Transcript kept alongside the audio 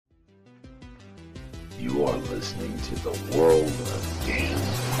You are listening to the World of Dance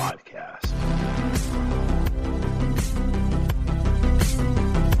podcast.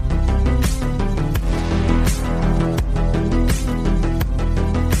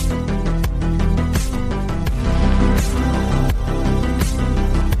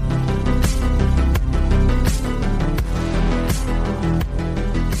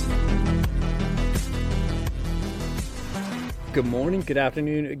 Good morning, good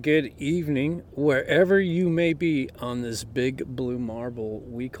afternoon, good evening, wherever you may be on this big blue marble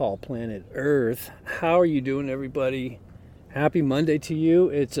we call planet Earth. How are you doing, everybody? Happy Monday to you.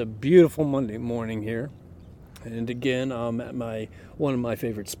 It's a beautiful Monday morning here. And again, I'm at one of my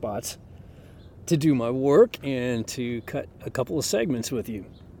favorite spots to do my work and to cut a couple of segments with you.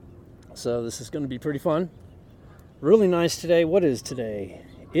 So this is going to be pretty fun. Really nice today. What is today?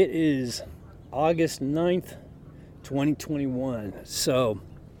 It is August 9th. 2021. So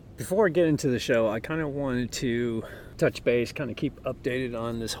before I get into the show, I kind of wanted to touch base, kind of keep updated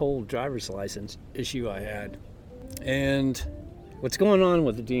on this whole driver's license issue I had. And what's going on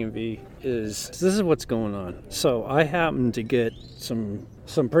with the DMV is, this is what's going on. So I happened to get some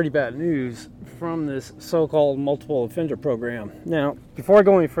pretty bad news from this so-called multiple offender program. Now, before I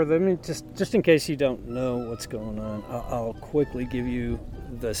go any further, let me just in case you don't know what's going on, I'll quickly give you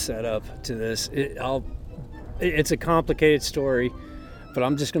the setup to this. It's a complicated story, but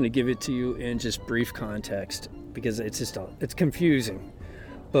I'm just going to give it to you in just brief context because it's confusing.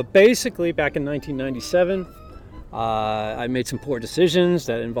 But basically, back in 1997, I made some poor decisions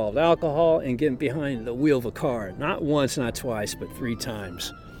that involved alcohol and getting behind the wheel of a car. Not once, not twice, but 3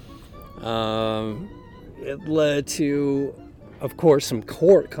 times. It led to, of course, some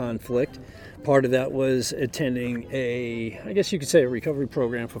court conflict. Part of that was attending I guess you could say a recovery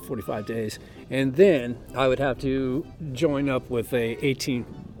program for 45 days. And then I would have to join up with a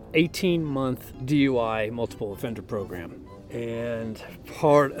 18-month DUI multiple offender program. And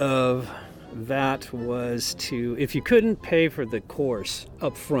part of that was if you couldn't pay for the course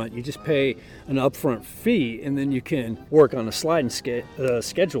up front, you just pay an upfront fee and then you can work on a sliding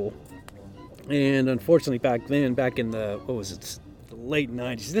schedule. And unfortunately back in the, late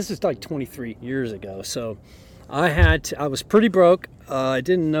 90s. This is like 23 years ago. So I was pretty broke. I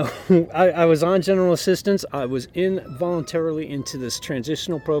didn't know. I was on general assistance. I was involuntarily into this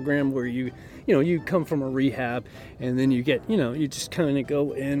transitional program where you come from a rehab and then you get, you just kind of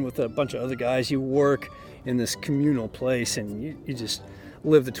go in with a bunch of other guys. You work in this communal place and you just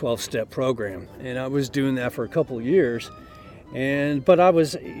live the 12-step program. And I was doing that for a couple of years. But I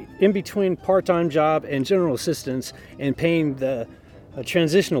was in between part-time job and general assistance and paying the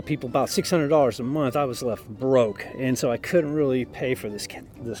transitional people about $600 a month. I was left broke, and so I couldn't really pay for this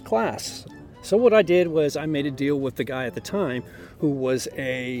class. So what I did was I made a deal with the guy at the time who was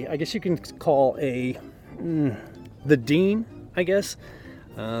I guess you can call the dean, I guess,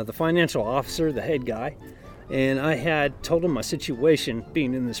 the financial officer, the head guy. And I had told him my situation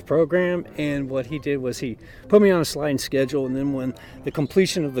being in this program, and what he did was he put me on a sliding schedule, and then when the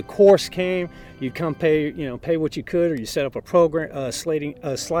completion of the course came, you'd come pay what you could, or you set up a program,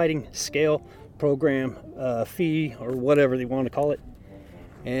 sliding scale program fee, or whatever they want to call it.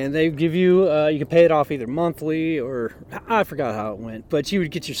 And they give you, you can pay it off either monthly, or I forgot how it went, but you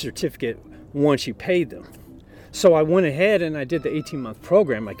would get your certificate once you paid them. So I went ahead and I did the 18-month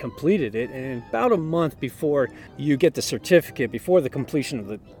program. I completed it, and about a month before you get the certificate, before the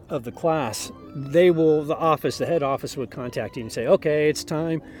completion of the class, the head office would contact you and say, okay, it's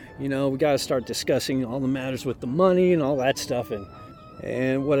time. We got to start discussing all the matters with the money and all that stuff.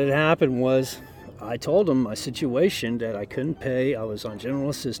 And what had happened was I told them my situation, that I couldn't pay. I was on general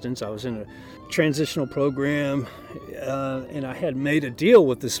assistance. I was in a transitional program, and I had made a deal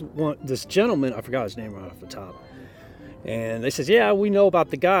with this gentleman. I forgot his name right off the top. And they said, yeah, we know about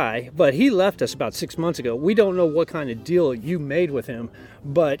the guy, but he left us about 6 months ago. We don't know what kind of deal you made with him,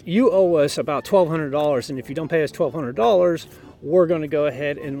 but you owe us about $1,200, and if you don't pay us $1,200, we're going to go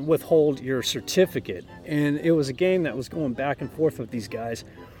ahead and withhold your certificate. And it was a game that was going back and forth with these guys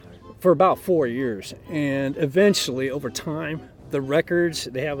for about 4 years. And eventually, over time, the records,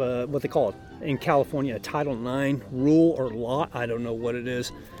 they have what they call in California a Title IX rule or law. I don't know what it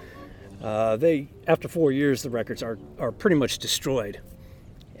is. After 4 years, the records are pretty much destroyed.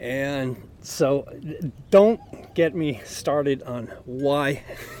 And so don't get me started on why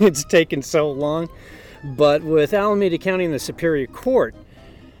it's taken so long. But with Alameda County and the Superior Court,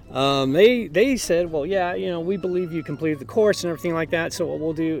 they said, well, yeah, we believe you completed the course and everything like that. So what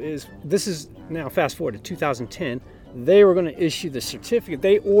we'll do is, this is now fast forward to 2010. They were going to issue the certificate.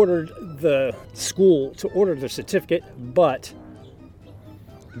 They ordered the school to order the certificate, but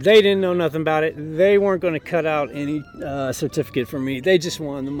They didn't know nothing about it. They weren't going to cut out any certificate for me. They just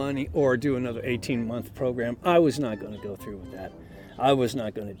wanted the money or do another 18-month program. I was not going to go through with that. I was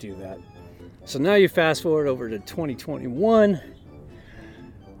not going to do that. So now you fast forward over to 2021.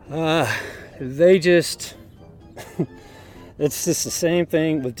 They just... It's just the same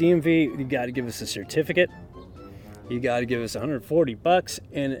thing with DMV. You got to give us a certificate. You got to give us $140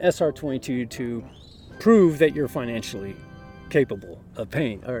 and an SR22 to prove that you're financially capable of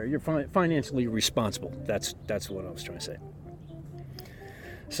paying, or you're financially responsible. That's what I was trying to say.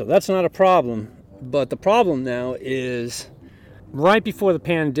 So that's not a problem. But the problem now is right before the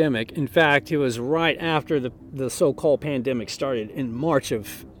pandemic. In fact, it was right after the so-called pandemic started in March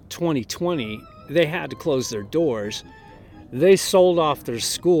of 2020. They had to close their doors. They sold off their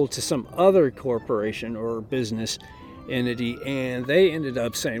school to some other corporation or business entity, and they ended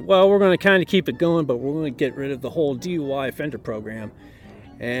up saying, well, we're going to kind of keep it going, but we're going to get rid of the whole DUI offender program.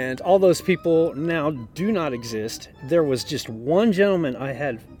 And all those people now do not exist. There was just one gentleman I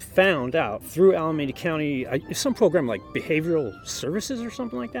had found out through Alameda County, some program like behavioral services or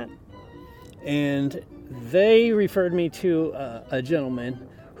something like that. And they referred me to a gentleman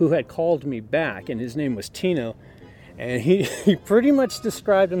who had called me back, and his name was Tino. And he pretty much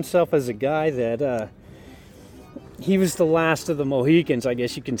described himself as a guy that he was the last of the Mohicans, I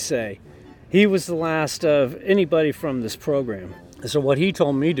guess you can say. He was the last of anybody from this program. So what he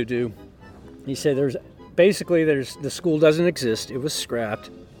told me to do, he said there's the school doesn't exist. It was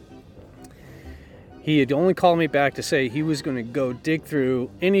scrapped. He had only called me back to say he was going to go dig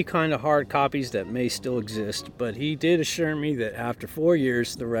through any kind of hard copies that may still exist. But he did assure me that after 4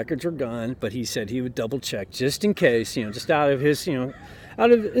 years, the records are gone. But he said he would double check just in case, just out of his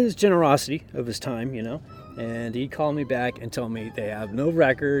generosity of his time, And he called me back and told me they have no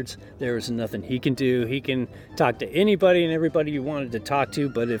records. There is nothing he can do. He can talk to anybody and everybody you wanted to talk to.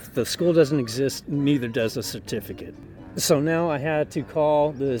 But if the school doesn't exist, neither does the certificate. So now I had to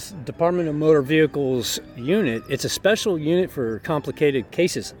call this Department of Motor Vehicles unit. It's a special unit for complicated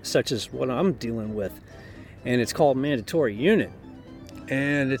cases, such as what I'm dealing with. And it's called Mandatory Unit.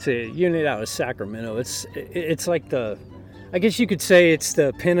 And it's a unit out of Sacramento. It's like I guess you could say it's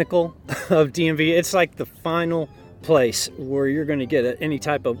the pinnacle of DMV. It's like the final place where you're going to get any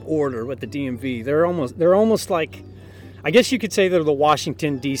type of order with the DMV. They're almost like, I guess you could say they're the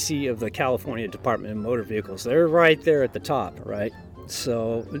Washington, D.C. of the California Department of Motor Vehicles. They're right there at the top, right?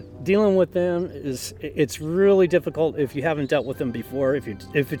 So dealing with them it's really difficult if you haven't dealt with them before. If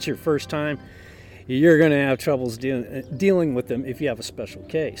it's your first time, you're going to have troubles dealing with them if you have a special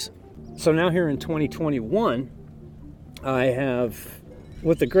case. So now here in 2021, I have,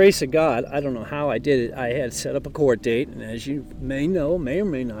 with the grace of God, I don't know how I did it, I had set up a court date, and as you may or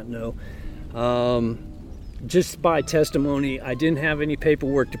may not know, just by testimony, I didn't have any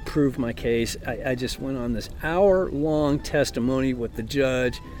paperwork to prove my case. I just went on this hour-long testimony with the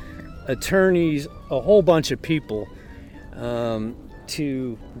judge, attorneys, a whole bunch of people,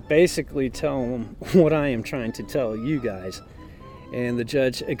 to basically tell them what I am trying to tell you guys. And the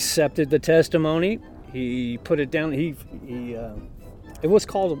judge accepted the testimony. He put it down. It was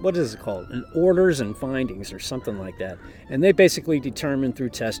called, what is it called? An orders and findings or something like that. And they basically determined through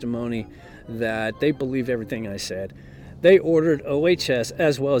testimony that they believed everything I said. They ordered OHS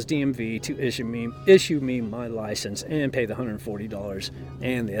as well as DMV to issue me my license and pay the $140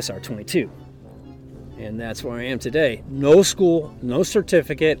 and the SR22. And that's where I am today. No school, no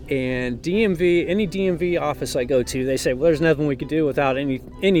certificate, and DMV, any DMV office I go to, they say, well, there's nothing we could do without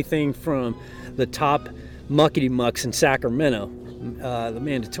anything from the top muckety mucks in Sacramento, the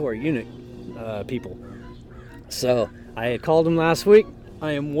mandatory unit people. So I had called them last week.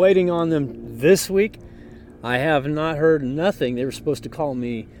 I am waiting on them this week. I have not heard nothing. They were supposed to call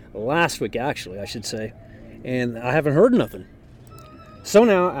me last week, actually, I should say, and I haven't heard nothing. So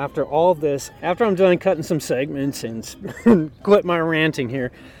now, after all of this, after I'm done cutting some segments and quit my ranting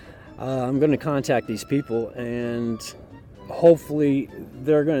here, I'm going to contact these people, and hopefully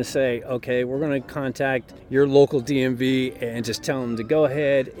they're going to say, okay, we're going to contact your local DMV and just tell them to go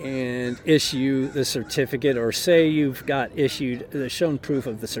ahead and issue the certificate, or say you've got shown proof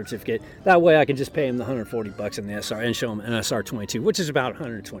of the certificate. That way I can just pay them the $140 in the SR and show them an SR22, which is about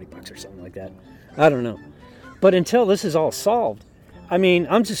 $120 or something like that. I don't know. But until this is all solved, I mean,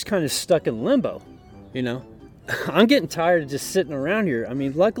 I'm just kind of stuck in limbo, I'm getting tired of just sitting around here. I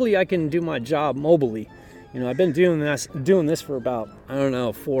mean, luckily I can do my job mobily. I've been doing this for about,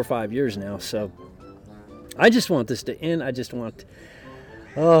 4 or 5 years now. So I just want this to end.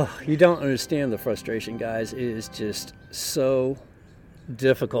 You don't understand the frustration, guys. It is just so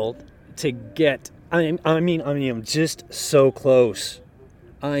difficult to get. I mean, I'm just so close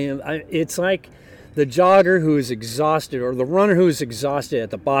It's like the jogger who is exhausted, or the runner who is exhausted at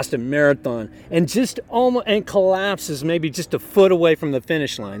the Boston Marathon and just almost and collapses maybe just a foot away from the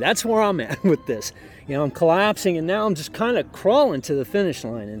finish line. That's where I'm at with this. I'm collapsing, and now I'm just kind of crawling to the finish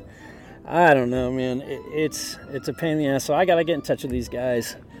line, and I don't know, man. It's a pain in the ass. So I gotta get in touch with these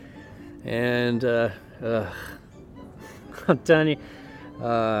guys, and I'm telling you,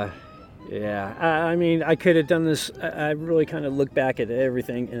 yeah. I mean, I could have done this. I really kind of looked back at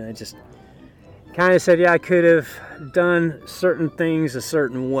everything, and I just kind of said, yeah, I could have done certain things a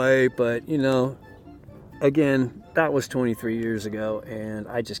certain way, but again, that was 23 years ago, and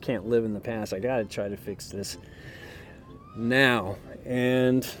I just can't live in the past. I gotta try to fix this now,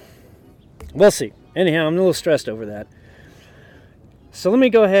 and we'll see. Anyhow, I'm a little stressed over that. So let me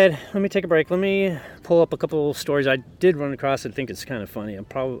go ahead, let me take a break. Let me pull up a couple of stories I did run across. I think it's kind of funny.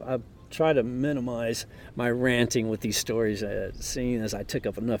 I'll try to minimize my ranting with these stories, seeing as I took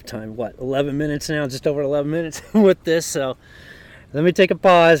up enough time. 11 minutes now, just over 11 minutes with this. So let me take a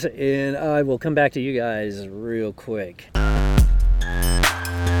pause, and I will come back to you guys real quick.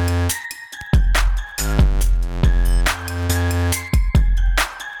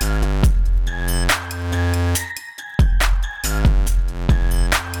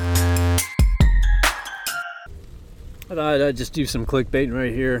 I thought I'd just do some clickbaiting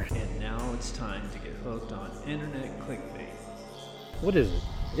right here. And now it's time to get hooked on internet clickbait. What is it?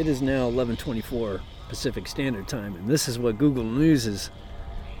 It is now 11:24 Pacific Standard Time, and this is what Google News is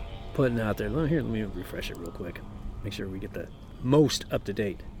putting out there. Let me refresh it real quick. Make sure we get the most up to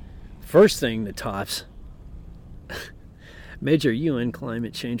date. First thing that tops, major UN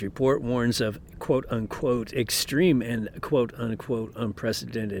climate change report warns of quote-unquote extreme and quote-unquote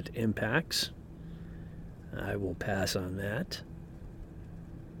unprecedented impacts. I will pass on that.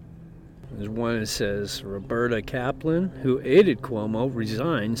 There's one that says Roberta Kaplan, who aided Cuomo,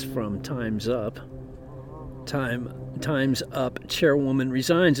 resigns from Time's Up. Time's Up chairwoman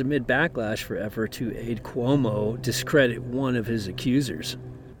resigns amid backlash for effort to aid Cuomo discredit one of his accusers.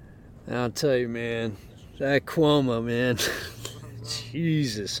 I'll tell you, man, that Cuomo, man,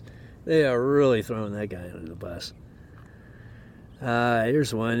 Jesus, they are really throwing that guy under the bus.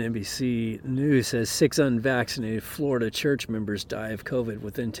 Here's one. NBC News says 6 unvaccinated Florida church members die of COVID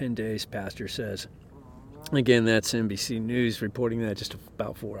within 10 days, pastor says. Again, that's NBC News reporting that just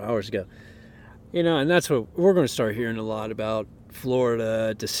about 4 hours ago. And that's what we're going to start hearing a lot about.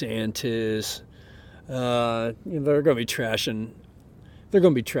 Florida, DeSantis. They're going to be trashing. They're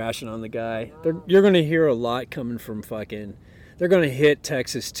going to be trashing on the guy. You're going to hear a lot coming from fucking. They're going to hit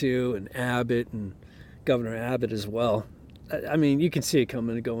Texas too, and Abbott and Governor Abbott as well. I mean, you can see it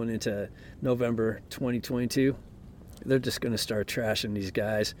going into November 2022. They're just going to start trashing these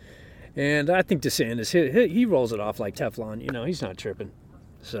guys. And I think DeSantis, he rolls it off like Teflon. He's not tripping.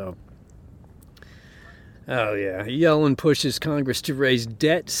 So, oh yeah. Yellen pushes Congress to raise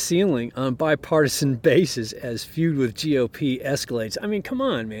debt ceiling on bipartisan basis as feud with GOP escalates. I mean, come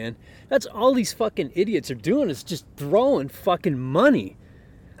on, man. That's all these fucking idiots are doing is just throwing fucking money.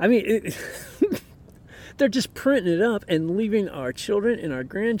 I mean, they're just printing it up and leaving our children and our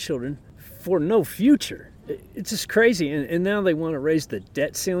grandchildren for no future. It's just crazy. And now they want to raise the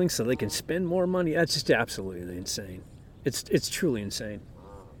debt ceiling so they can spend more money. That's just absolutely insane. It's truly insane.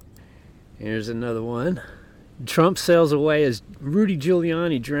 Here's another one. Trump sails away as Rudy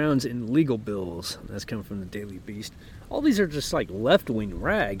Giuliani drowns in legal bills. That's coming from the Daily Beast. All these are just like left-wing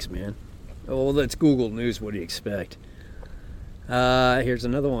rags, man. Oh, that's Google News. What do you expect? Here's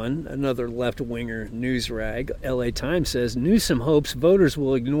another one, another left-winger news rag. LA Times says, Newsom hopes voters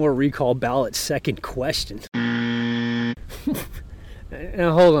will ignore recall ballot second question. Now,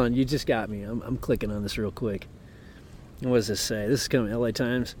 hold on, you just got me. I'm clicking on this real quick. What does this say? This is coming from LA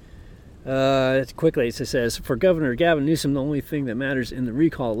Times. Quickly, it says, for Governor Gavin Newsom, the only thing that matters in the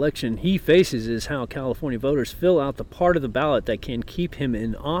recall election he faces is how California voters fill out the part of the ballot that can keep him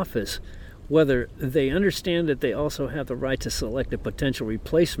in office. Whether they understand that they also have the right to select a potential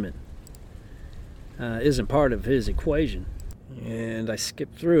replacement isn't part of his equation. And I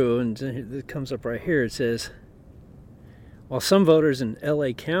skipped through, and it comes up right here. It says, while some voters in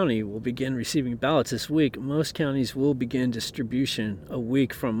LA County will begin receiving ballots this week, most counties will begin distribution a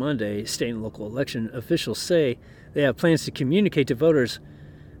week from Monday. State and local election officials say they have plans to communicate to voters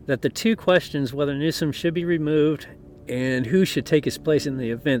that the two questions, whether Newsom should be removed and who should take his place in the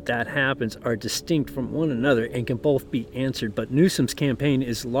event that happens, are distinct from one another and can both be answered. But Newsom's campaign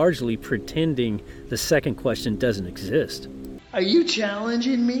is largely pretending the second question doesn't exist. Are you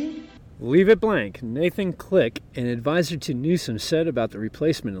challenging me? Leave it blank. Nathan Click, an advisor to Newsom, said about the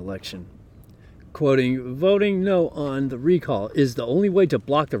replacement election. quoting, "Voting no on the recall is the only way to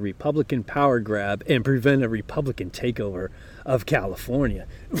block the Republican power grab and prevent a Republican takeover of California."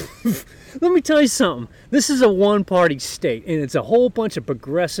 Let me tell you something. This is a one-party state, and it's a whole bunch of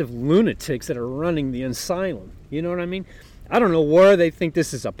progressive lunatics that are running the asylum. You know what I mean? I don't know where they think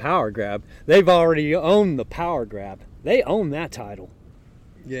this is a power grab. They've already owned the power grab. They own that title.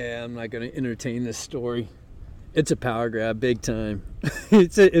 Yeah, I'm not going to entertain this story. It's a power grab, big time.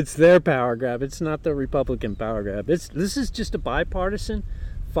 It's their power grab. It's not the Republican power grab. This is just a bipartisan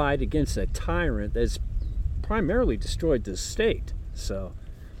fight against a tyrant that's primarily destroyed this state. So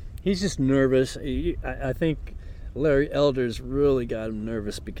he's just nervous. I think Larry Elder's really got him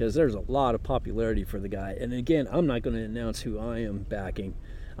nervous because there's a lot of popularity for the guy. And again, I'm not going to announce who I am backing.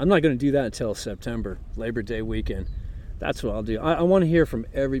 I'm not going to do that until September, Labor Day weekend. That's what I'll do. I want to hear from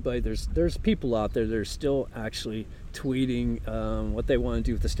everybody. There's people out there that are still actually tweeting what they want to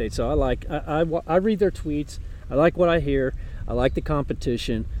do with the state. So I read their tweets. I like what I hear. I like the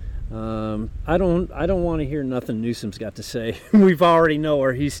competition. I don't want to hear nothing Newsom's got to say. We've already know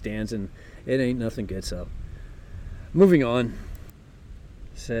where he stands, and it ain't nothing good. So moving on.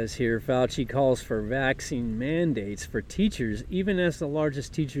 Says here, Fauci calls for vaccine mandates for teachers, even as the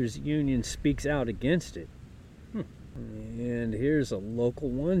largest teachers union speaks out against it. And here's a local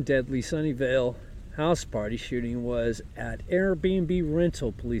one. Deadly Sunnyvale house party shooting was at Airbnb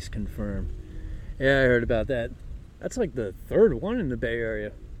rental, police confirm. Yeah, I heard about that. That's like the third one in the Bay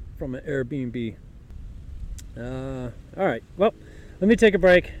Area from an Airbnb. All right, well, let me take a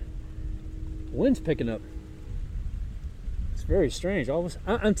break. Wind's picking up. It's very strange.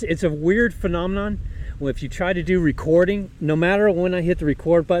 It's a weird phenomenon. Well, if you try to do recording, no matter when I hit the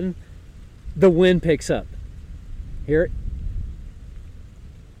record button, the wind picks up. Hear it?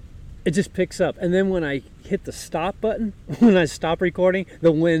 It just picks up. And then when I hit the stop button, when I stop recording,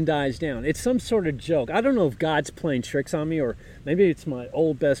 the wind dies down. It's some sort of joke. I don't know if God's playing tricks on me, or maybe it's my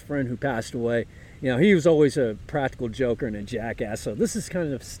old best friend who passed away. You know, he was always a practical joker and a jackass. So this is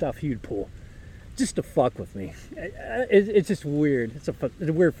kind of stuff he'd pull just to fuck with me. It's just weird. It's a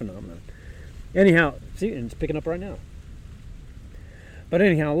weird phenomenon. Anyhow, see, and it's picking up right now. But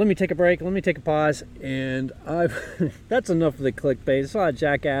anyhow, let me take a break. Let me take a pause. And that's enough of the clickbait. There's a lot of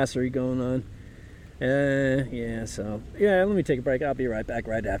jackassery going on. Let me take a break. I'll be right back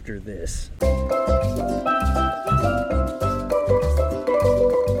right after this.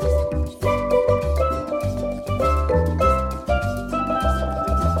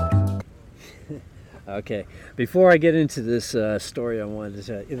 Okay, before I get into this story I wanted to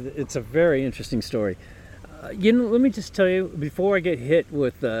say, it's a very interesting story. Let me just tell you, before I get hit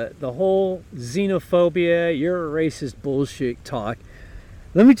with the whole xenophobia, you're a racist bullshit talk,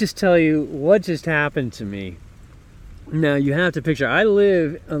 let me just tell you what just happened to me. Now, you have to picture, I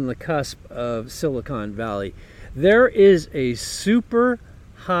live on the cusp of Silicon Valley. There is a super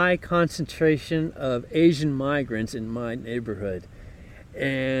high concentration of Asian migrants in my neighborhood.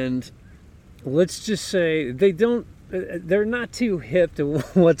 And let's just say they're not too hip to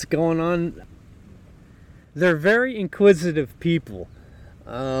what's going on. They're very inquisitive people.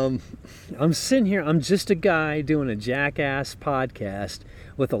 I'm sitting here, I'm just a guy doing a jackass podcast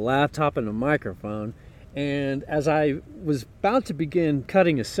with a laptop and a microphone, and as I was about to begin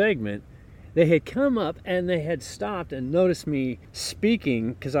cutting a segment, they had come up and they had stopped and noticed me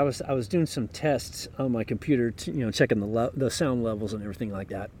speaking, because I was doing some tests on my computer, checking the sound levels and everything like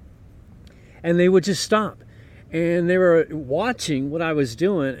that. And they would just stop. And they were watching what I was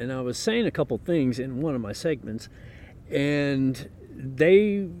doing, and I was saying a couple things in one of my segments, and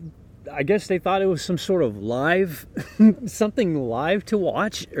I guess they thought it was some sort of live, something live to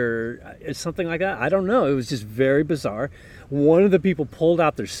watch, or something like that. I don't know. It was just very bizarre. One of the people pulled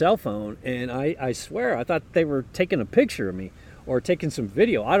out their cell phone, and I swear, I thought they were taking a picture of me or taking some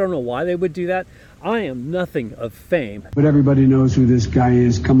video. I don't know why they would do that. I am nothing of fame. But everybody knows who this guy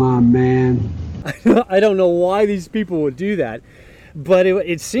is. Come on, man. I don't know why these people would do that, but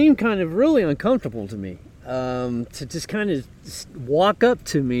it seemed kind of really uncomfortable to me, to just kind of walk up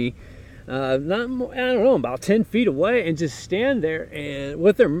to me, about 10 feet away, and just stand there and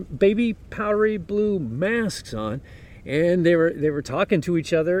with their baby powdery blue masks on, and they were talking to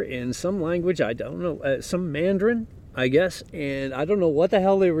each other in some language, I don't know, some Mandarin, I guess, and I don't know what the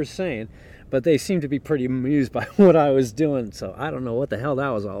hell they were saying, but they seemed to be pretty amused by what I was doing, so I don't know what the hell that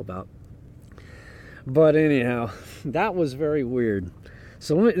was all about. But anyhow, that was very weird.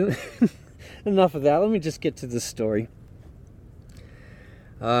 So enough of that. Let me just get to this story.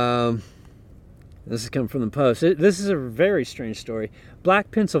 This is coming from the Post. This is a very strange story.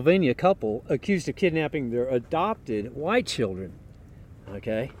 Black Pennsylvania couple accused of kidnapping their adopted white children.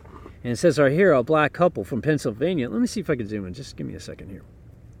 Okay? And it says right here, a black couple from Pennsylvania. Let me see if I can zoom in. Just give me a second here.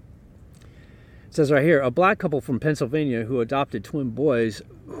 It says right here, a black couple from Pennsylvania who adopted twin boys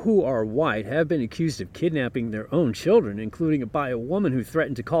who are white have been accused of kidnapping their own children, including by a woman who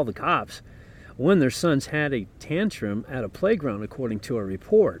threatened to call the cops when their sons had a tantrum at a playground, according to a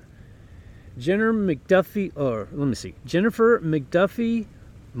report. Jennifer McDuffie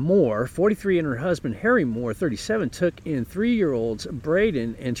Moore, 43, and her husband Harry Moore, 37, took in 3-year-olds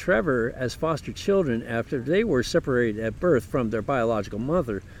Braden and Trevor as foster children after they were separated at birth from their biological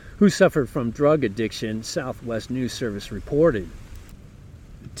mother, who suffered from drug addiction, Southwest News Service reported.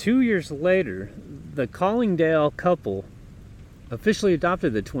 2 years later, the Collingdale couple officially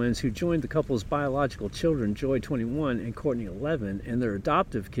adopted the twins, who joined the couple's biological children, Joy, 21, and Courtney, 11, and their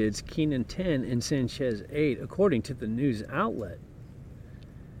adoptive kids, Keenan, 10, and Sanchez, 8, according to the news outlet.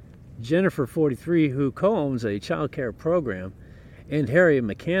 Jennifer, 43, who co-owns a child care program, and Harry, a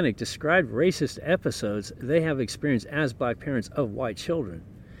mechanic, described racist episodes they have experienced as black parents of white children.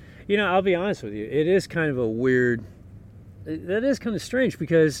 You know, I'll be honest with you, it is kind of a weird, that is kind of strange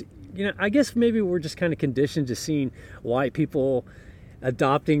because, you know, I guess maybe we're just kind of conditioned to seeing white people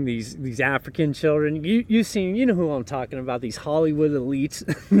adopting these African children. You've seen, you know who I'm talking about, these Hollywood elites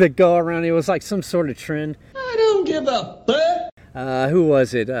that go around. It was like some sort of trend. I don't give a fuck. Who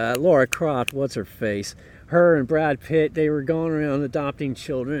was it? Laura Croft, what's her face? Her and Brad Pitt, they were going around adopting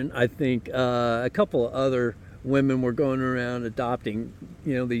children. I think a couple of other women were going around adopting,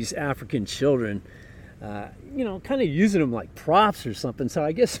 you know, these African children. You know, kind of using them like props or something. So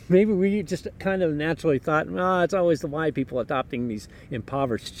I guess maybe we just kind of naturally thought, oh, it's always the white people adopting these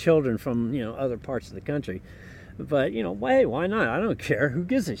impoverished children from, you know, other parts of the country. But, you know, hey, why not? I don't care. Who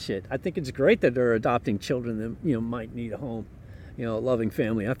gives a shit? I think it's great that they're adopting children that, you know, might need a home, you know, a loving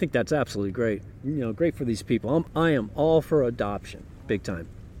family. I think that's absolutely great. You know, great for these people. I am all for adoption, big time.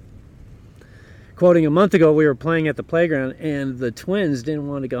 Quoting, a month ago, we were playing at the playground and the twins didn't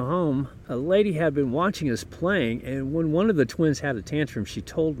want to go home. A lady had been watching us playing, and when one of the twins had a tantrum, she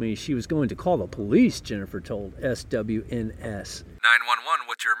told me she was going to call the police, Jennifer told SWNS. 911,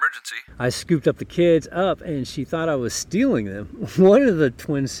 what's your emergency? I scooped up the kids up and she thought I was stealing them. One of the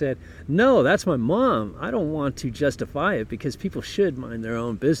twins said, no, that's my mom. I don't want to justify it because people should mind their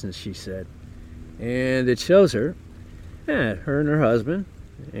own business, she said. And it shows her, yeah, her and her husband,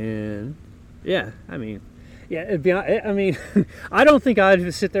 and yeah, I mean, I don't think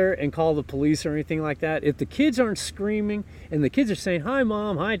I'd sit there and call the police or anything like that. If the kids aren't screaming and the kids are saying, hi,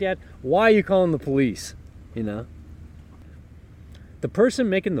 Mom, hi, Dad, why are you calling the police, you know? The person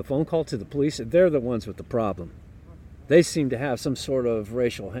making the phone call to the police, they're the ones with the problem. They seem to have some sort of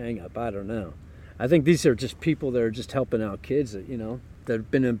racial hang-up. I don't know. I think these are just people that are just helping out kids that, you know, that have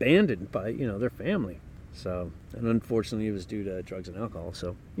been abandoned by, you know, their family. So, and unfortunately it was due to drugs and alcohol.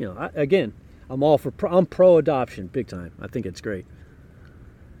 So, you know, I'm pro-adoption, big time. I think it's great.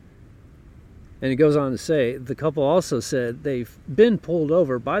 And it goes on to say, the couple also said they've been pulled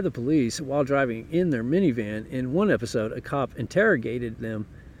over by the police while driving in their minivan. In one episode, a cop interrogated them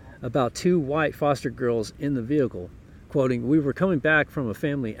about 2 white foster girls in the vehicle. Quoting, we were coming back from a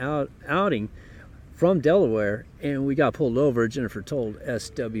family outing from Delaware, and we got pulled over, Jennifer told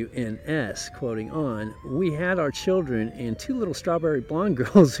SWNS, quoting on, we had our children and 2 little strawberry blonde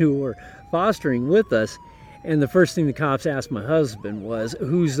girls who were fostering with us, and the first thing the cops asked my husband was,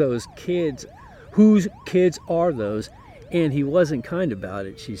 whose kids are those? And he wasn't kind about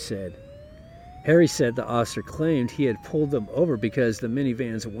it, she said. Harry said the officer claimed he had pulled them over because the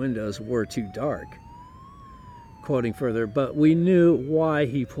minivan's windows were too dark. Quoting further, but we knew why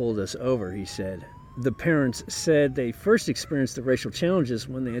he pulled us over, he said. The parents said they first experienced the racial challenges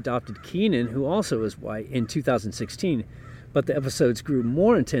when they adopted Keenan, who also is white, in 2016, but the episodes grew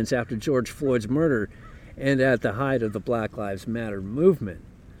more intense after George Floyd's murder and at the height of the Black Lives Matter movement.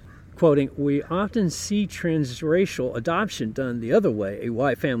 Quoting, we often see transracial adoption done the other way, a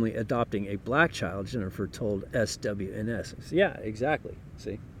white family adopting a black child, Jennifer told SWNS. Yeah, exactly.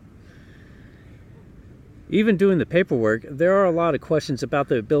 See? Even doing the paperwork, there are a lot of questions about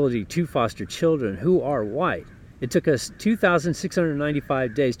the ability to foster children who are white. It took us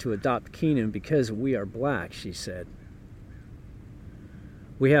 2,695 days to adopt Keenan because we are black, she said.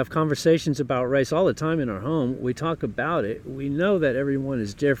 We have conversations about race all the time in our home. We talk about it. We know that everyone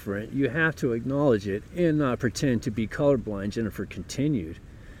is different. You have to acknowledge it and not pretend to be colorblind, Jennifer continued.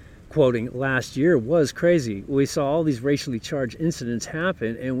 Quoting, last year was crazy. We saw all these racially charged incidents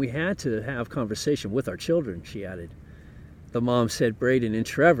happen, and we had to have conversation with our children, she added. The mom said Braden and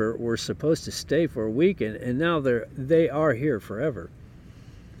Trevor were supposed to stay for a weekend, and now they are here forever.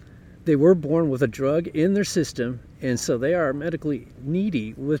 They were born with a drug in their system, and so they are medically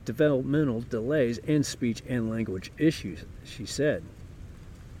needy with developmental delays and speech and language issues, she said.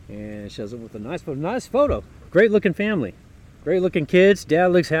 And it shows it with a nice photo. Great looking family. Great looking kids. Dad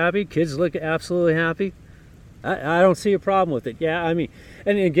looks happy. Kids look absolutely happy. I don't see a problem with it. Yeah, I mean,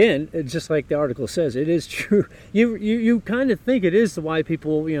 and again, just like the article says, it is true. You kind of think it is the white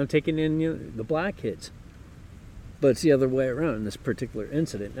people, taking in the black kids. But it's the other way around in this particular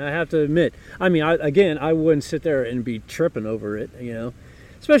incident. And I have to admit, I mean, I wouldn't sit there and be tripping over it,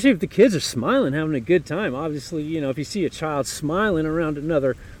 Especially if the kids are smiling, having a good time. Obviously, if you see a child smiling around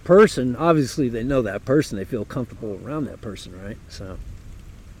another person, obviously they know that person. They feel comfortable around that person, right? So...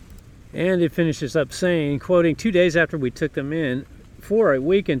 And it finishes up saying, quoting, 2 days after we took them in for a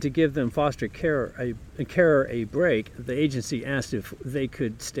weekend to give them foster care a break, the agency asked if they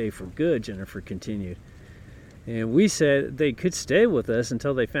could stay for good, Jennifer continued. And we said they could stay with us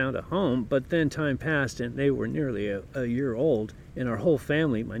until they found a home, but then time passed and they were nearly a year old, and our whole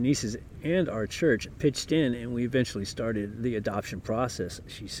family, my nieces and our church, pitched in, and we eventually started the adoption process,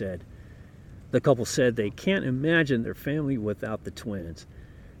 she said. The couple said they can't imagine their family without the twins.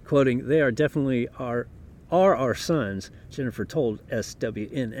 Quoting, they are definitely our sons, Jennifer told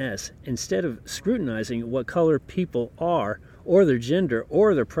SWNS. Instead of scrutinizing what color people are, or their gender,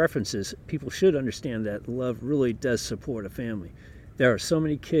 or their preferences, people should understand that love really does support a family. There are so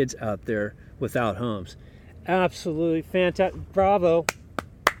many kids out there without homes. Absolutely fantastic. Bravo.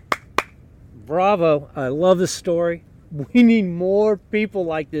 Bravo. I love this story. We need more people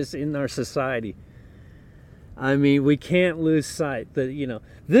like this in our society. I mean, we can't lose sight that,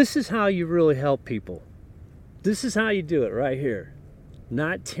 this is how you really help people. This is how you do it right here.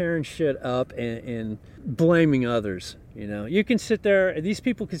 Not tearing shit up and blaming others. You can sit there, these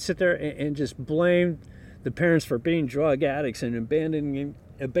people can sit there and just blame the parents for being drug addicts and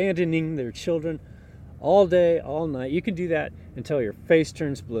abandoning their children all day, all night. You can do that until your face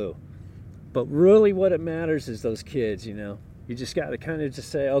turns blue. But really what it matters is those kids, You just got to kind of just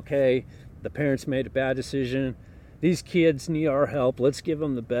say, okay, the parents made a bad decision. These kids need our help. Let's give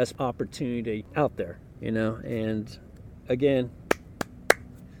them the best opportunity out there, And again,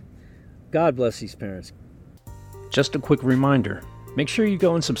 God bless these parents. Just a quick reminder, make sure you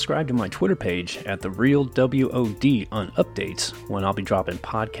go and subscribe to my Twitter page at TheRealWOD on updates when I'll be dropping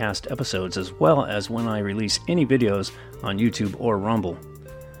podcast episodes, as well as when I release any videos on YouTube or Rumble.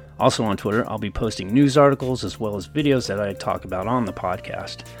 Also on Twitter, I'll be posting news articles as well as videos that I talk about on the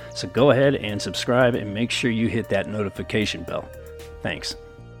podcast. So go ahead and subscribe and make sure you hit that notification bell. Thanks.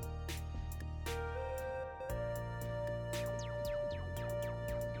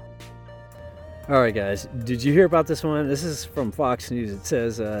 All right, guys, did you hear about this one? This is from Fox News. It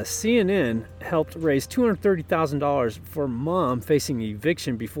says CNN helped raise $230,000 for mom facing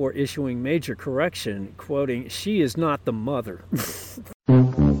eviction before issuing major correction, quoting, "She is not the mother."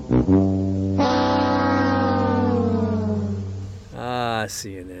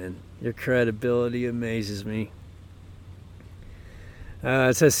 CNN, your credibility amazes me.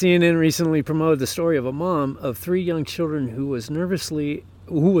 It says CNN recently promoted the story of a mom of 3 young children who was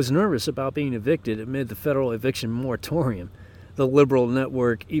nervous about being evicted amid the federal eviction moratorium. The liberal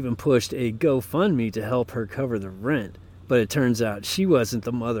network even pushed a GoFundMe to help her cover the rent, but it turns out she wasn't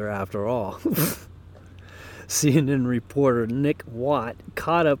the mother after all. CNN reporter Nick Watt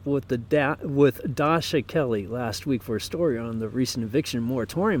caught up with Dasha Kelley last week for a story on the recent eviction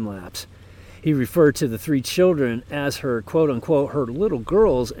moratorium lapse. He referred to the 3 children as her quote-unquote her little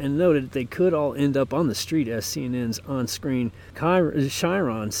girls and noted they could all end up on the street, as CNN's on-screen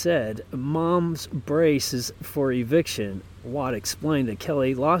Chiron said. Mom's braces for eviction. Watt explained that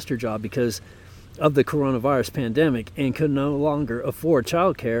Kelley lost her job because of the coronavirus pandemic and could no longer afford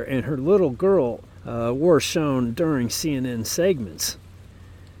childcare, and her little girl were shown during CNN segments.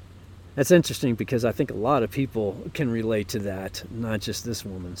 That's interesting because I think a lot of people can relate to that, not just this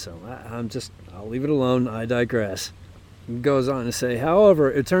woman. So I'll leave it alone. I digress. It goes on to say,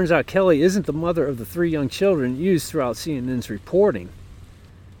 however, it turns out Kelley isn't the mother of the 3 young children used throughout CNN's reporting.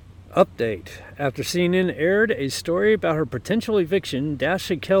 Update. After CNN aired a story about her potential eviction,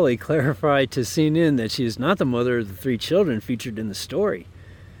 Dasha Kelley clarified to CNN that she is not the mother of the 3 children featured in the story.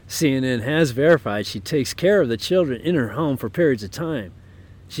 CNN has verified she takes care of the children in her home for periods of time.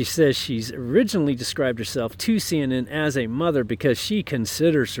 She says she's originally described herself to CNN as a mother because she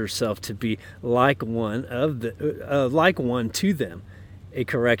considers herself to be like one to them. A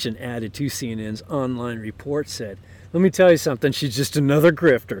correction added to CNN's online report said, "Let me tell you something, she's just another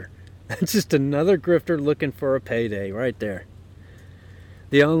grifter." Just another grifter looking for a payday right there.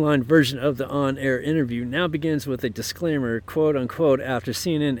 The online version of the on-air interview now begins with a disclaimer, quote-unquote, after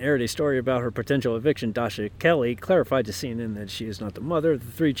CNN aired a story about her potential eviction. Dasha Kelley clarified to CNN that she is not the mother of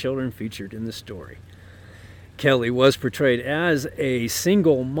the 3 children featured in the story. Kelley was portrayed as a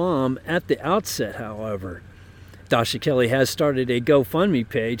single mom at the outset, however. Dasha Kelley has started a GoFundMe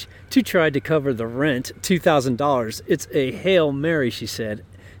page to try to cover the rent, $2,000. It's a Hail Mary, she said.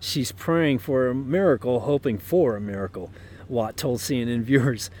 She's praying for a miracle, hoping for a miracle, Watt told CNN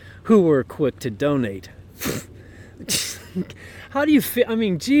viewers, who were quick to donate. How do you feel? I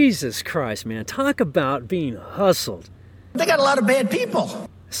mean, Jesus Christ, man. Talk about being hustled. They got a lot of bad people.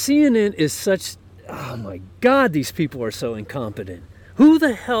 CNN is such... Oh, my God, these people are so incompetent. Who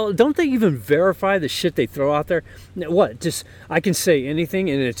the hell... Don't they even verify the shit they throw out there? What? Just, I can say anything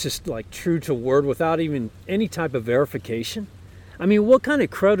and it's just, like, true to word without even any type of verification? I mean, what kind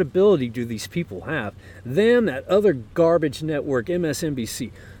of credibility do these people have? Them, that other garbage network,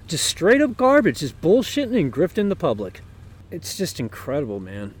 MSNBC. Just straight up garbage, just bullshitting and grifting the public. It's just incredible,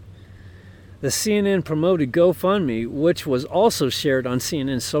 man. The CNN promoted GoFundMe, which was also shared on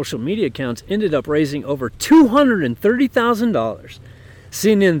CNN's social media accounts, ended up raising over $230,000.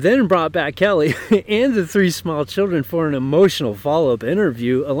 CNN then brought back Kelley and the 3 small children for an emotional follow-up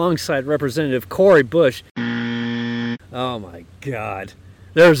interview alongside Representative Cori Bush. Oh my God.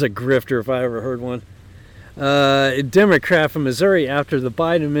 There's a grifter if I ever heard one. A Democrat from Missouri after the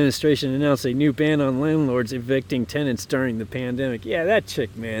Biden administration announced a new ban on landlords evicting tenants during the pandemic. Yeah, that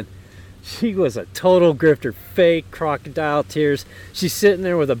chick, man. She was a total grifter. Fake crocodile tears. She's sitting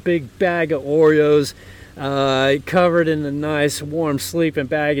there with a big bag of Oreos, covered in a nice warm sleeping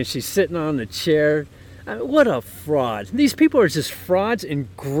bag, and she's sitting on the chair. I mean, what a fraud. These people are just frauds and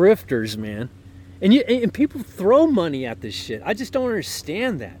grifters, man. And people throw money at this shit. I just don't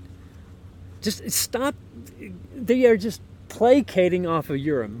understand that. Just stop. They are just placating off of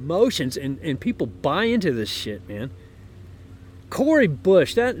your emotions, and people buy into this shit, man. Cori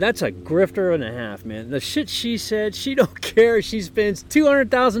Bush, that's a grifter and a half, man. The shit she said, she don't care if she spends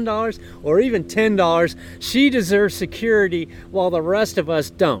 $200,000 or even $10. She deserves security while the rest of us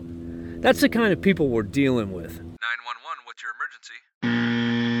don't. That's the kind of people we're dealing with. 911, what's your emergency?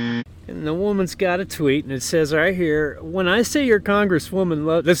 And the woman's got a tweet, and it says right here, when I say your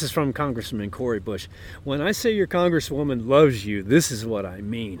congresswoman this is from Congressman Cori Bush. When I say your congresswoman loves you, this is what I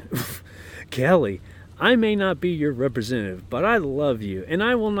mean. Kelley, I may not be your representative, but I love you, and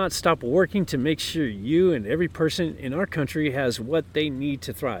I will not stop working to make sure you and every person in our country has what they need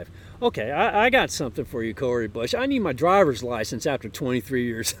to thrive. Okay, I got something for you, Cori Bush. I need my driver's license after 23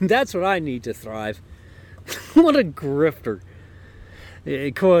 years. That's what I need to thrive. What a grifter.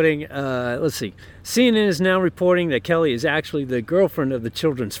 Quoting, let's see. CNN is now reporting that Kelley is actually the girlfriend of the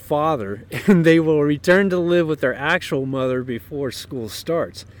children's father, and they will return to live with their actual mother before school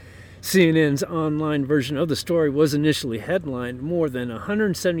starts. CNN's online version of the story was initially headlined more than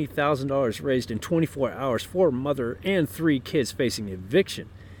 $170,000 raised in 24 hours for mother and 3 kids facing eviction.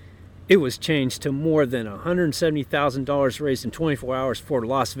 It was changed to more than $170,000 raised in 24 hours for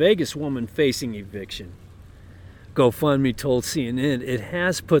Las Vegas woman facing eviction. GoFundMe told CNN it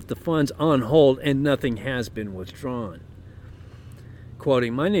has put the funds on hold and nothing has been withdrawn.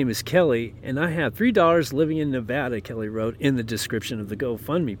 Quoting, my name is Kelley and I have $3 living in Nevada, Kelley wrote in the description of the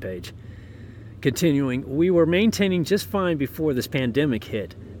GoFundMe page. Continuing, we were maintaining just fine before this pandemic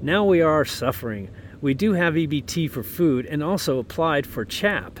hit. Now we are suffering. We do have EBT for food and also applied for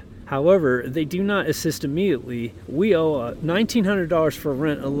CHAP. However, they do not assist immediately. We owe $1,900 for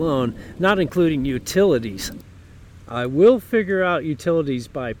rent alone, not including utilities. I will figure out utilities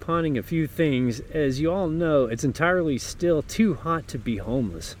by pawning a few things. As you all know, it's entirely still too hot to be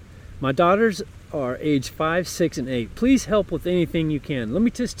homeless. My daughters are age 5, 6, and 8. Please help with anything you can. Let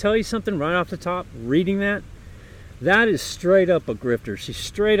me just tell you something right off the top, reading that. That is straight up a grifter. She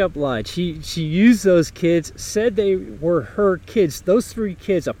straight up lied. She used those kids, said they were her kids, those 3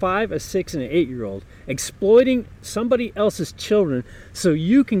 kids, a 5, a 6, and an 8-year-old, exploiting somebody else's children so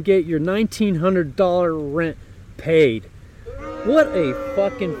you can get your $1,900 rent paid. What a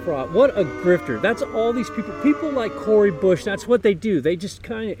fucking fraud. What a grifter. That's all these people. People like Cori Bush, that's what they do. They just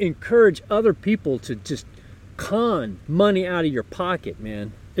kind of encourage other people to just con money out of your pocket,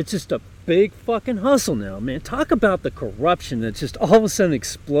 man. It's just a big fucking hustle now, man. Talk about the corruption that's just all of a sudden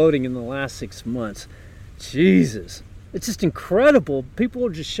exploding in the last 6 months. Jesus. It's just incredible. People are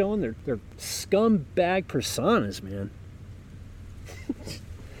just showing their scumbag personas, man.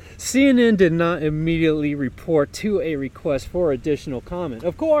 CNN did not immediately report to a request for additional comment.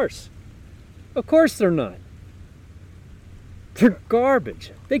 Of course. Of course they're not. They're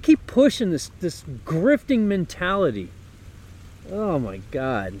garbage. They keep pushing this grifting mentality. Oh my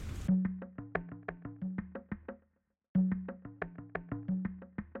God.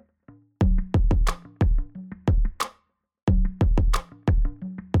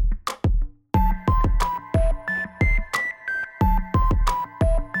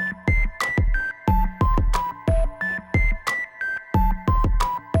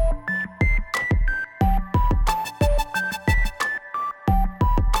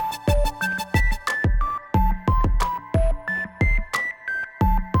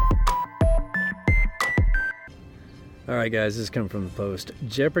 Alright guys, this is coming from the Post.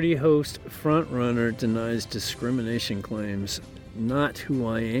 Jeopardy host frontrunner denies discrimination claims. Not who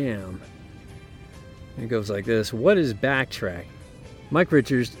I am. It goes like this. What is backtrack? Mike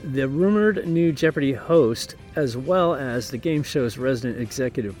Richards, the rumored new Jeopardy host, as well as the game show's resident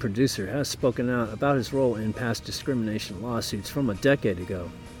executive producer, has spoken out about his role in past discrimination lawsuits from a decade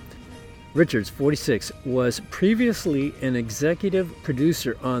ago. Richards, 46, was previously an executive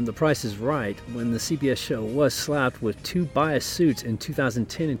producer on The Price is Right when the CBS show was slapped with 2 biased suits in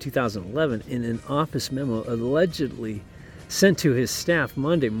 2010 and 2011 in an office memo allegedly sent to his staff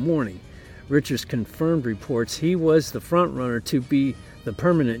Monday morning. Richards confirmed reports he was the frontrunner to be the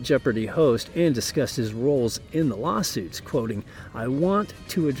permanent Jeopardy host and discussed his roles in the lawsuits, quoting, "I want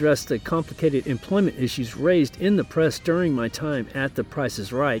to address the complicated employment issues raised in the press during my time at The Price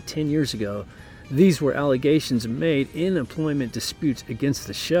is Right 10 years ago. These were allegations made in employment disputes against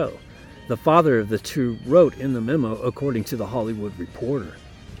the show," the father of the 2 wrote in the memo, according to The Hollywood Reporter.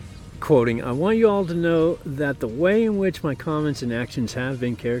 Quoting, "I want you all to know that the way in which my comments and actions have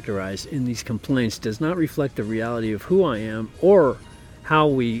been characterized in these complaints does not reflect the reality of who I am or how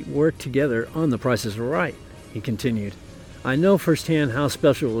we work together on The Price is Right," he continued. "I know firsthand how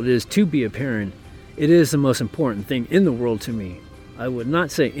special it is to be a parent. It is the most important thing in the world to me. I would not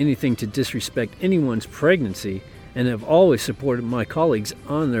say anything to disrespect anyone's pregnancy and have always supported my colleagues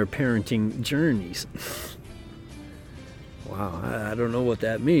on their parenting journeys." Wow, I don't know what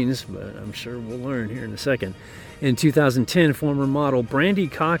that means, but I'm sure we'll learn here in a second. In 2010, former model Brandy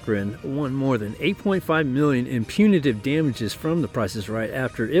Cochran won more than $8.5 million in punitive damages from The Price is Right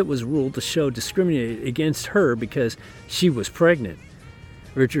after it was ruled the show discriminated against her because she was pregnant.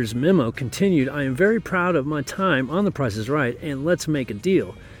 Richards' memo continued, "I am very proud of my time on The Price is Right, and let's make a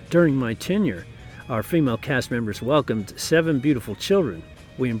deal. During my tenure, our female cast members welcomed 7 beautiful children.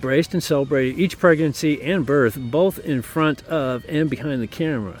 We embraced and celebrated each pregnancy and birth, both in front of and behind the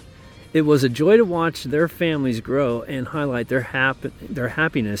camera. It was a joy to watch their families grow and highlight their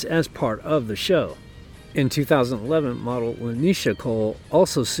happiness as part of the show." In 2011, model Lanisha Cole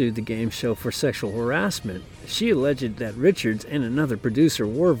also sued the game show for sexual harassment. She alleged that Richards and another producer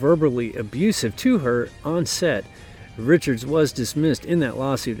were verbally abusive to her on set. Richards was dismissed in that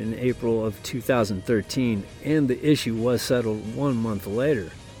lawsuit in April of 2013, and the issue was settled 1 month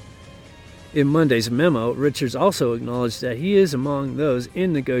later. In Monday's memo, Richards also acknowledged that he is among those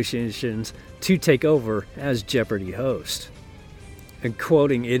in negotiations to take over as Jeopardy host. And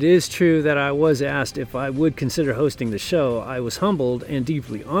quoting, "It is true that I was asked if I would consider hosting the show. I was humbled and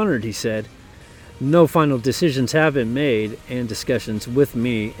deeply honored," he said. "No final decisions have been made, and discussions with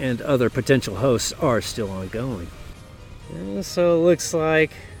me and other potential hosts are still ongoing." So it looks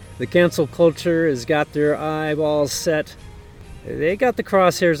like the cancel culture has got their eyeballs set. They got the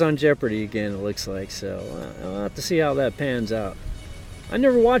crosshairs on Jeopardy again, it looks like, so I'll have to see how that pans out. I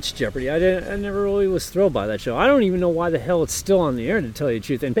never watched Jeopardy. I never really was thrilled by that show. I don't even know why the hell it's still on the air, to tell you the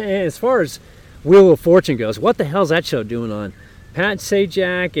truth. And as far as Wheel of Fortune goes, what the hell's that show doing on? Pat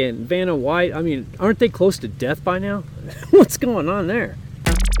Sajak and Vanna White, I mean, aren't they close to death by now? What's going on there?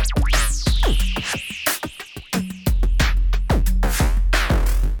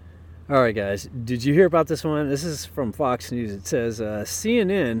 Alright guys, did you hear about this one? This is from Fox News. It says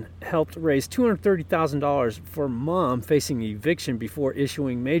CNN helped raise $230,000 for mom facing eviction before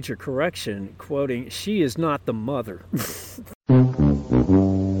issuing major correction, quoting, "She is not the mother."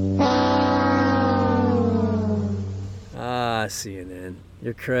 CNN,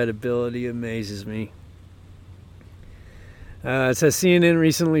 your credibility amazes me. It says CNN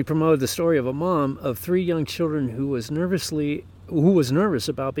recently promoted the story of a mom of 3 young children who was nervous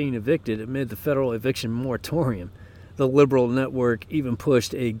about being evicted amid the federal eviction moratorium. The liberal network even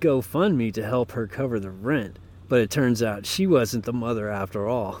pushed a GoFundMe to help her cover the rent, but it turns out she wasn't the mother after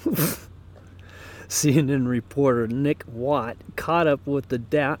all. CNN reporter Nick Watt caught up with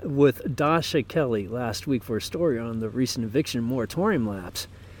Dasha Kelley last week for a story on the recent eviction moratorium lapse.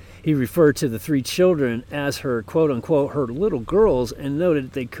 He referred to the 3 children as her quote-unquote her little girls and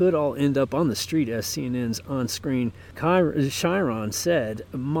noted they could all end up on the street, as CNN's on-screen Chiron said.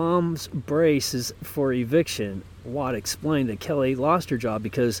 Mom's braces for eviction. Watt explained that Kelley lost her job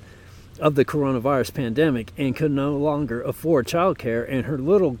because of the coronavirus pandemic and could no longer afford childcare, and her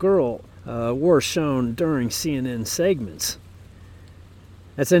little girl were shown during CNN segments.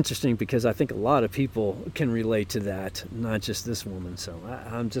 That's interesting because I think a lot of people can relate to that, not just this woman. So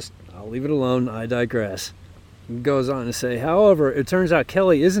I'll leave it alone. I digress. It goes on to say, however, it turns out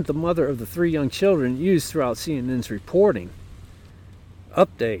Kelley isn't the mother of the 3 young children used throughout CNN's reporting.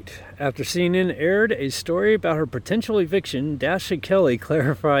 Update. After CNN aired a story about her potential eviction, Dacia Kelley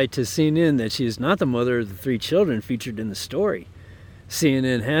clarified to CNN that she is not the mother of the 3 children featured in the story.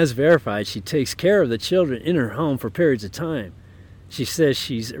 CNN has verified she takes care of the children in her home for periods of time. She says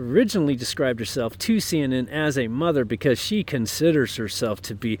she's originally described herself to CNN as a mother because she considers herself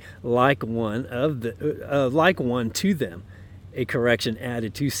to be like one to them. A correction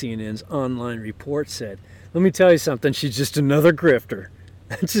added to CNN's online report said, "Let me tell you something, she's just another grifter."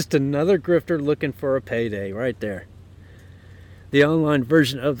 Just another grifter looking for a payday right there. The online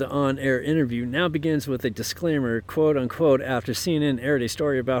version of the on-air interview now begins with a disclaimer, quote-unquote, after CNN aired a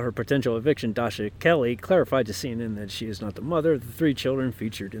story about her potential eviction. Dacia Kelley clarified to CNN that she is not the mother of the 3 children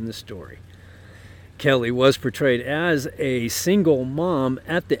featured in the story. Kelley was portrayed as a single mom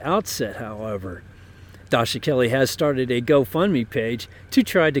at the outset, however. Dacia Kelley has started a GoFundMe page to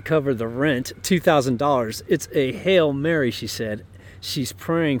try to cover the rent, $2,000. It's a Hail Mary, she said. She's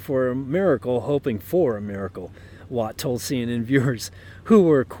praying for a miracle, hoping for a miracle, Watt told CNN viewers, who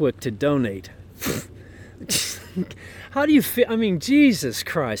were quick to donate. How do you feel? I mean, Jesus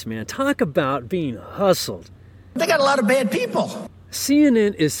Christ, man. Talk about being hustled. They got a lot of bad people.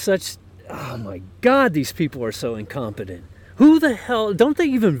 CNN is such... Oh, my God, these people are so incompetent. Who the hell... Don't they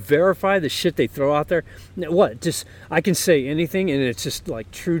even verify the shit they throw out there? What? Just, I can say anything and it's just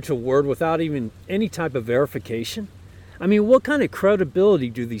like true to word without even any type of verification? I mean, what kind of credibility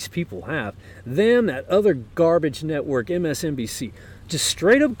do these people have? Them, that other garbage network, MSNBC. Just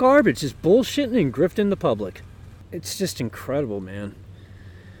straight up garbage, just bullshitting and grifting the public. It's just incredible, man.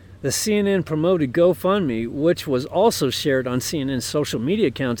 The CNN promoted GoFundMe, which was also shared on CNN's social media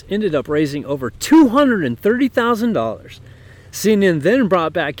accounts, ended up raising over $230,000. CNN then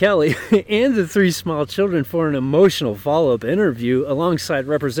brought back Kelley and the 3 small children for an emotional follow-up interview alongside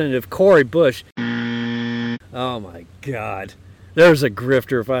Representative Cori Bush. Oh my God. There's a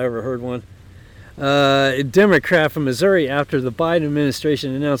grifter if I ever heard one. A Democrat from Missouri after the Biden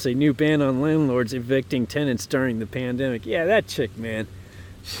administration announced a new ban on landlords evicting tenants during the pandemic. Yeah, that chick, man.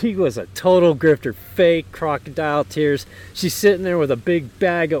 She was a total grifter. Fake crocodile tears. She's sitting there with a big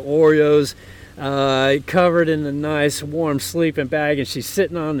bag of Oreos covered in a nice warm sleeping bag, and she's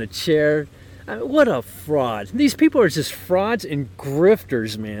sitting on the chair. I mean, what a fraud. These people are just frauds and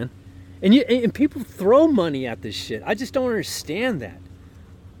grifters, man. And people throw money at this shit. I just don't understand that.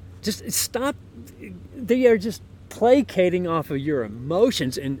 Just stop. They are just placating off of your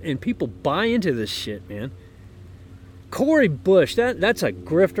emotions, and people buy into this shit, man. Cori Bush, that's a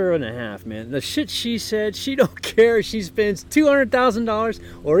grifter and a half, man. The shit she said, she don't care if she spends $200,000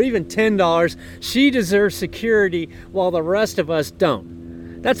 or even $10. She deserves security while the rest of us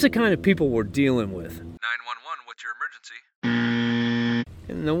don't. That's the kind of people we're dealing with. 911, what's your emergency?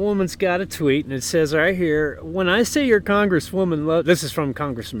 And the woman's got a tweet, and it says right here, when I say your congresswoman this is from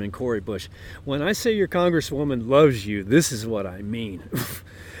Congressman Cori Bush. When I say your congresswoman loves you, this is what I mean.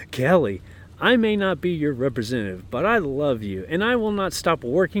 Kelley, I may not be your representative, but I love you, and I will not stop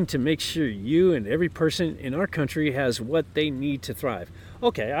working to make sure you and every person in our country has what they need to thrive.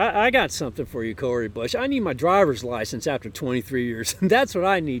 Okay, I got something for you, Cori Bush. I need my driver's license after 23 years. That's what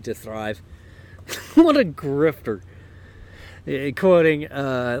I need to thrive. What a grifter. Quoting,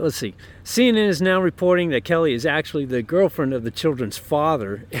 let's see, CNN is now reporting that Kelley is actually the girlfriend of the children's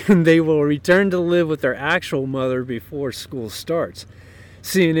father, and they will return to live with their actual mother before school starts.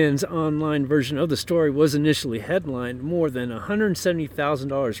 CNN's online version of the story was initially headlined, more than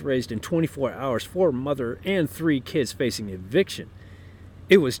 $170,000 raised in 24 hours for a mother and 3 kids facing eviction.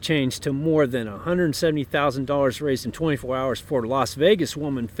 It was changed to more than $170,000 raised in 24 hours for a Las Vegas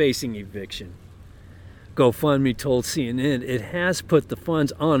woman facing eviction. GoFundMe told CNN it has put the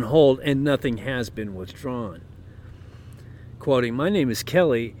funds on hold and nothing has been withdrawn. Quoting, my name is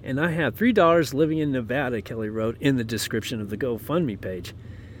Kelley and I have $3 living in Nevada, Kelley wrote in the description of the GoFundMe page.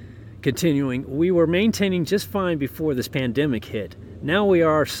 Continuing, we were maintaining just fine before this pandemic hit. Now we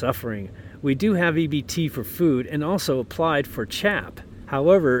are suffering. We do have EBT for food and also applied for CHAP.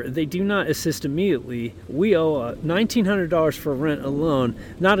 However, they do not assist immediately. We owe $1,900 for rent alone,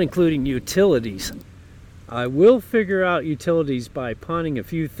 not including utilities. I will figure out utilities by pawning a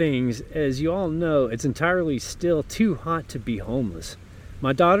few things. As you all know, it's entirely still too hot to be homeless.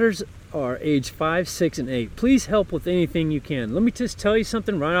 My daughters are age 5, 6, and 8. Please help with anything you can. Let me just tell you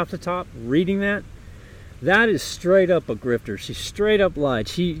something right off the top, reading that is straight up a grifter. She straight up lied.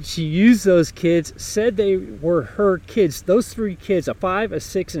 She used those kids, said they were her kids, those 3 kids, a 5, a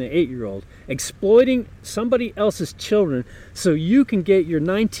 6, and an 8-year-old, exploiting somebody else's children so you can get your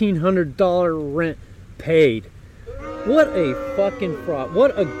 $1,900 rent paid. What a fucking fraud.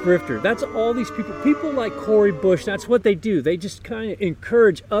 What a grifter. That's all these people like Corey Bush, that's what they do. They just kind of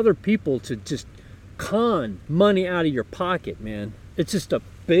encourage other people to just con money out of your pocket, man. It's just a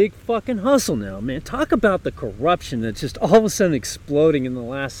big fucking hustle now, man. Talk about the corruption that's just all of a sudden exploding in the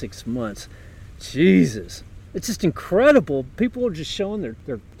last 6 months. Jesus. It's just incredible. People are just showing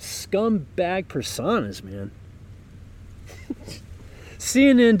their scumbag personas, man.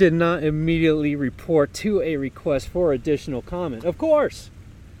 CNN did not immediately report to a request for additional comment. Of course.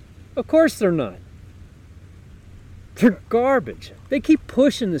 Of course they're not. They're garbage. They keep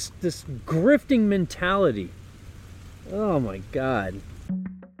pushing this grifting mentality. Oh my God.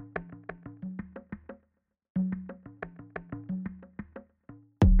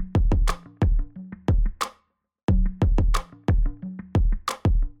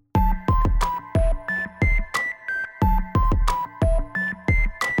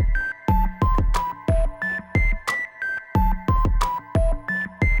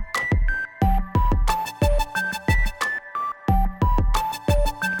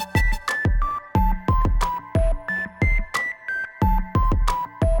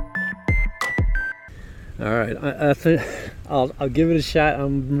 All right, I think I'll give it a shot.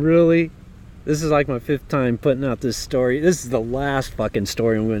 This is like my 5th time putting out this story. This is the last fucking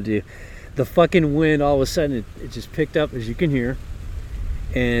story I'm going to do. The fucking wind, all of a sudden, it just picked up, as you can hear.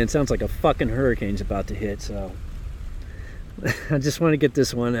 And it sounds like a fucking hurricane's about to hit, so I just want to get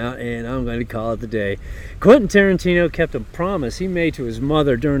this one out, and I'm going to call it the day. Quentin Tarantino kept a promise he made to his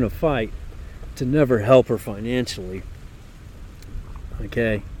mother during a fight to never help her financially.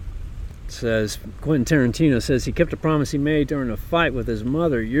 Okay. Says Quentin Tarantino says he kept a promise he made during a fight with his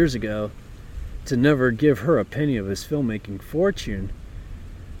mother years ago to never give her a penny of his filmmaking fortune.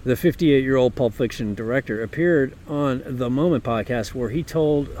 The 58-year-old Pulp Fiction director appeared on the Moment podcast where he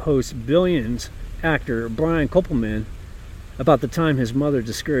told host Billions actor Brian Koppelman about the time his mother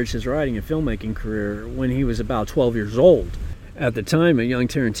discouraged his writing and filmmaking career when he was about 12 years old. At the time, a young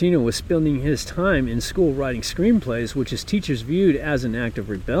Tarantino was spending his time in school writing screenplays, which his teachers viewed as an act of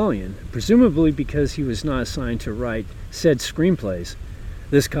rebellion, presumably because he was not assigned to write said screenplays.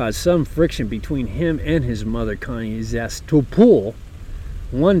 This caused some friction between him and his mother, Connie Zastopol.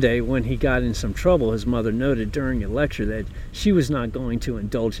 One day, when he got in some trouble, his mother noted during a lecture that she was not going to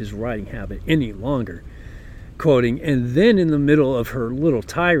indulge his writing habit any longer. Quoting, and then in the middle of her little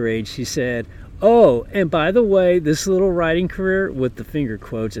tirade, she said, "Oh, and by the way, this little writing career," with the finger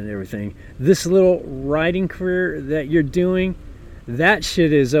quotes and everything, "this little writing career that you're doing, that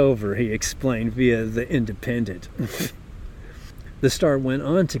shit is over," he explained via The Independent. The star went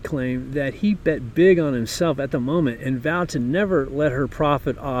on to claim that he bet big on himself at the moment and vowed to never let her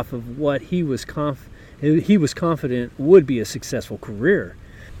profit off of what he was confident would be a successful career.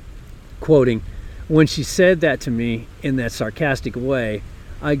 Quoting, "When she said that to me in that sarcastic way,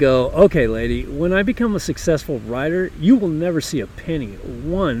 I go, okay, lady, when I become a successful writer, you will never see a penny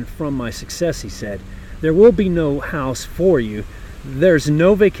won from my success," he said. "There will be no house for you. There's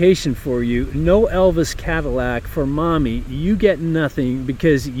no vacation for you. No Elvis Cadillac for mommy. You get nothing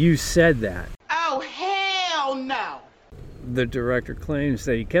because you said that." Oh, hell no! The director claims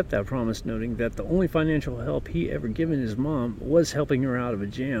that he kept that promise, noting that the only financial help he ever given his mom was helping her out of a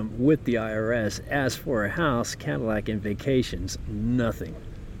jam with the IRS. As for a house, Cadillac, and vacations, nothing.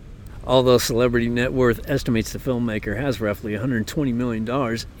 Although Celebrity Net Worth estimates the filmmaker has roughly $120 million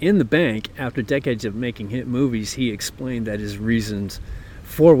in the bank after decades of making hit movies, he explained that his reasons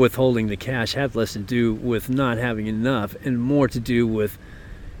for withholding the cash have less to do with not having enough and more to do with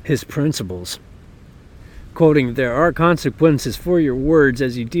his principles. Quoting, "There are consequences for your words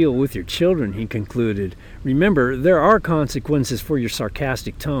as you deal with your children," he concluded. "Remember, there are consequences for your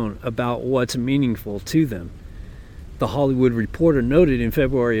sarcastic tone about what's meaningful to them." The Hollywood Reporter noted in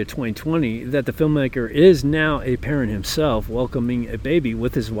February of 2020 that the filmmaker is now a parent himself, welcoming a baby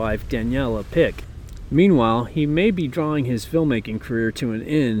with his wife Daniela Pick. Meanwhile, he may be drawing his filmmaking career to an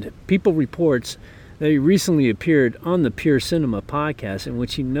end. People reports that he recently appeared on the Pure Cinema podcast in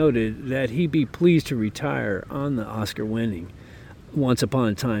which he noted that he'd be pleased to retire on the Oscar-winning Once Upon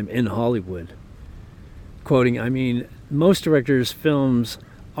a Time in Hollywood. Quoting, I mean, most directors' films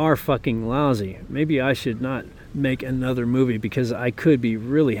are fucking lousy. Maybe I should not make another movie because I could be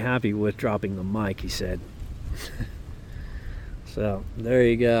really happy with dropping the mic, he said. So, there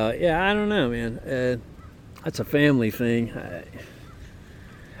you go. Yeah, I don't know, man. That's a family thing.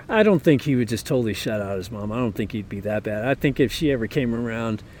 I don't think he would just totally shut out his mom. I don't think he'd be that bad. I think if she ever came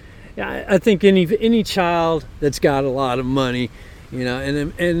around, I think any child that's got a lot of money, you know,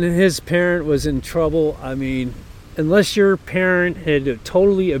 and his parent was in trouble, I mean, unless your parent had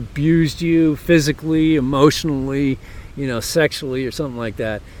totally abused you physically, emotionally, you know, sexually or something like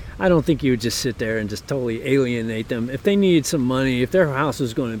that, I don't think you would just sit there and just totally alienate them. If they needed some money, if their house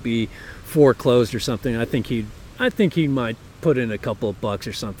was going to be foreclosed or something, I think he might put in a couple of bucks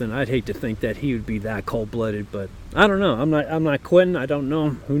or something. I'd hate to think that he would be that cold-blooded, but I don't know. I'm not Quentin. I don't know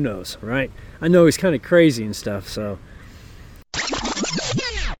him. Who knows, right? I know he's kind of crazy and stuff, so.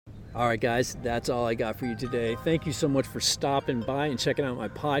 All right, guys, that's all I got for you today. Thank you so much for stopping by and checking out my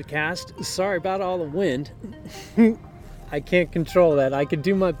podcast. Sorry about all the wind. I can't control that. I could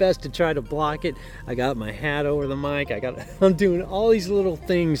do my best to try to block it. I got my hat over the mic. I'm doing all these little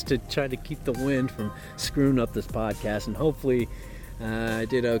things to try to keep the wind from screwing up this podcast, and hopefully I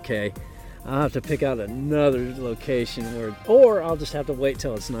did okay. I'll have to pick out another location or I'll just have to wait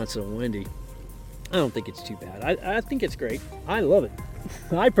till it's not so windy. I don't think it's too bad. I think it's great. I love it.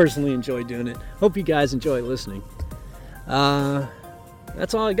 I personally enjoy doing it. Hope you guys enjoy listening.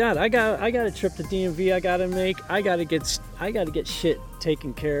 That's all I got. I got a trip to DMV I gotta make. I gotta get shit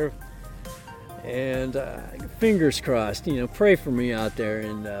taken care of. And fingers crossed, you know, pray for me out there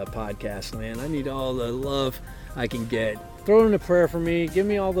in podcast land. I need all the love I can get. Throw in a prayer for me. Give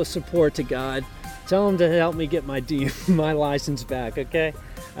me all the support to God. Tell him to help me get my my license back, okay?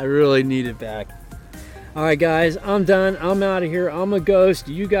 I really need it back. All right, guys, I'm done. I'm out of here. I'm a ghost.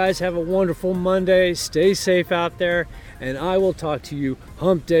 You guys have a wonderful Monday. Stay safe out there, and I will talk to you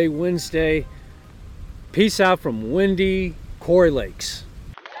Hump Day Wednesday. Peace out from windy Quarry Lakes.